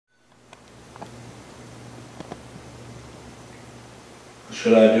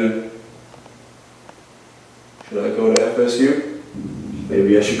should I do? Should I go to FSU?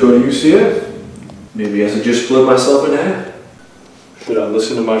 Maybe I should go to UCF. Maybe I should just split myself in half. Should I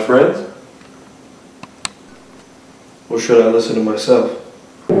listen to my friends? Or should I listen to myself?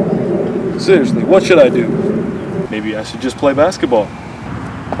 Seriously, what should I do? Maybe I should just play basketball.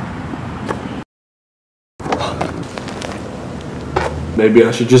 Maybe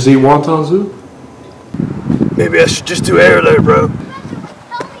I should just eat wonton soup. Maybe I should just do air alert, bro.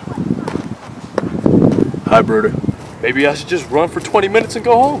 Hi, Bruder. Maybe I should just run for 20 minutes and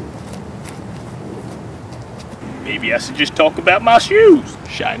go home. Maybe I should just talk about my shoes.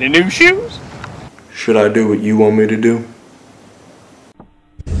 Shiny new shoes. Should I do what you want me to do?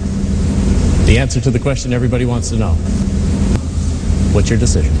 The answer to the question everybody wants to know. What's your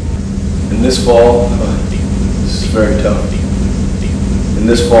decision? In this fall, this is very tough. In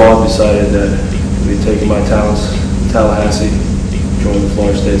this fall, I decided that I'd be taking my talents to Tallahassee, join the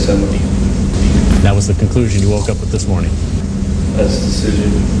Florida State Seminoles. That was the conclusion you woke up with this morning. That's the decision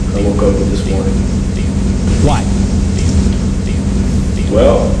I woke up with this morning. Why?